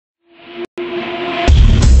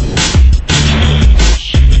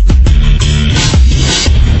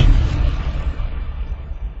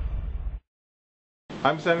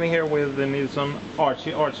I'm standing here with the Nielsson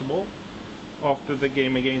Archibal after the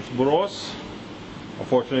game against Borås.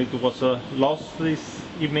 Unfortunately, it was a loss this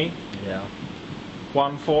evening. Yeah.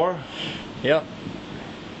 1-4. Yep.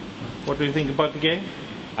 What do you think about the game?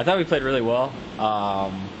 I thought we played really well.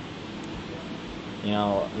 You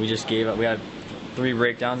know, we just gave up. We had 3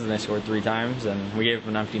 breakdowns and they scored 3 times, and we gave up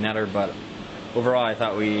an empty netter. But overall, I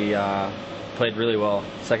thought we played really well.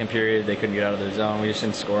 Second period, they couldn't get out of their zone. We just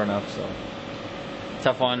didn't score enough. So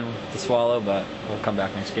tough one to swallow, but we'll come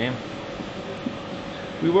back next game.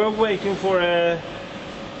 We were waiting for a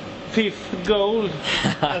 5th goal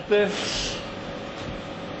at the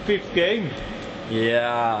 5th game.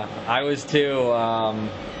 Yeah, I was too.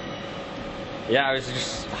 Yeah, I was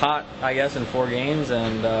just hot, I guess, in 4 games,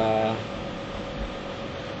 and the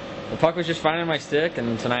puck was just finding my stick,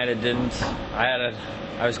 and tonight it didn't. I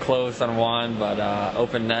was close on one, but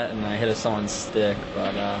open net, and I hit someone's stick.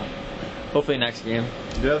 But hopefully next game.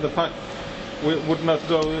 Yeah, the puck would not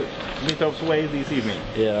go Nittorps' way this evening.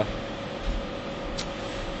 Yeah.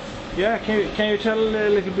 Yeah, can you tell a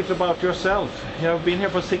little bit about yourself? You have been here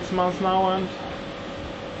for 6 months now, and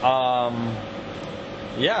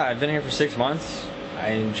yeah, I've been here for 6 months.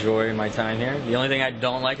 I enjoy my time here. The only thing I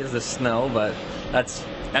don't like is the snow, but that's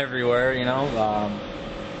everywhere, you know.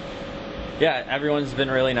 Yeah, everyone's been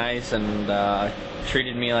really nice and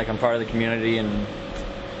treated me like I'm part of the community, and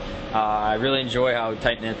I really enjoy how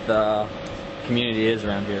tight-knit the community is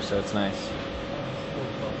around here, so it's nice.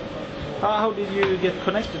 How did you get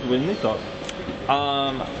connected with Nittorps?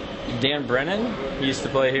 Dan Brennan, he used to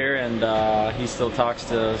play here, and he still talks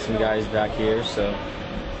to some guys back here, so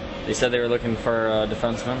they said they were looking for a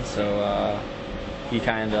defenseman, so he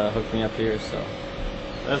kind of hooked me up here. So,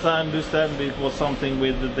 as I understand, it was something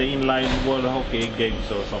with the inline World Hockey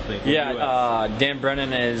games or something. Yeah, Dan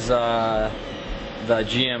Brennan is the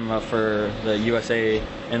GM for the USA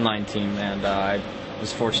inline team, and I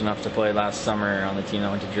was fortunate enough to play last summer on the team that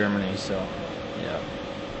went to Germany, so yeah.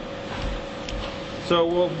 So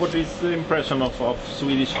what is the impression of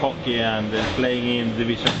Swedish hockey and playing in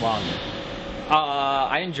Division 1?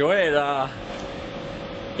 I enjoy it.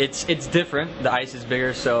 It's different. The ice is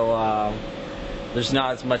bigger, so there's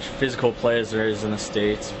not as much physical play as there is in the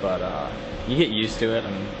States, but you get used to it,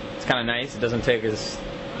 and it's kind of nice. It doesn't take as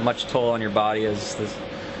much toll on your body as this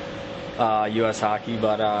US hockey,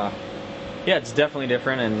 but yeah, it's definitely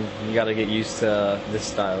different, and you got to get used to this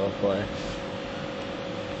style of play.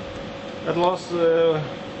 At last,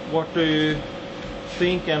 what do you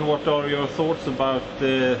think, and what are your thoughts about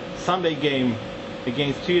the Sunday game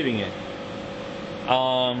against Tyringe?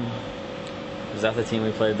 Was that the team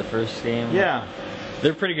we played the first game? Yeah.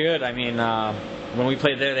 They're pretty good. I mean, when we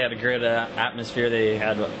played there, they had a great atmosphere. They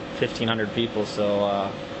had 1,500 people,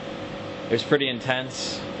 so it was pretty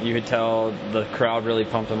intense. You could tell the crowd really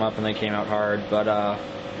pumped them up, and they came out hard. But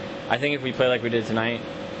I think if we play like we did tonight,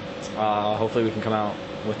 hopefully we can come out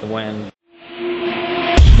with the win.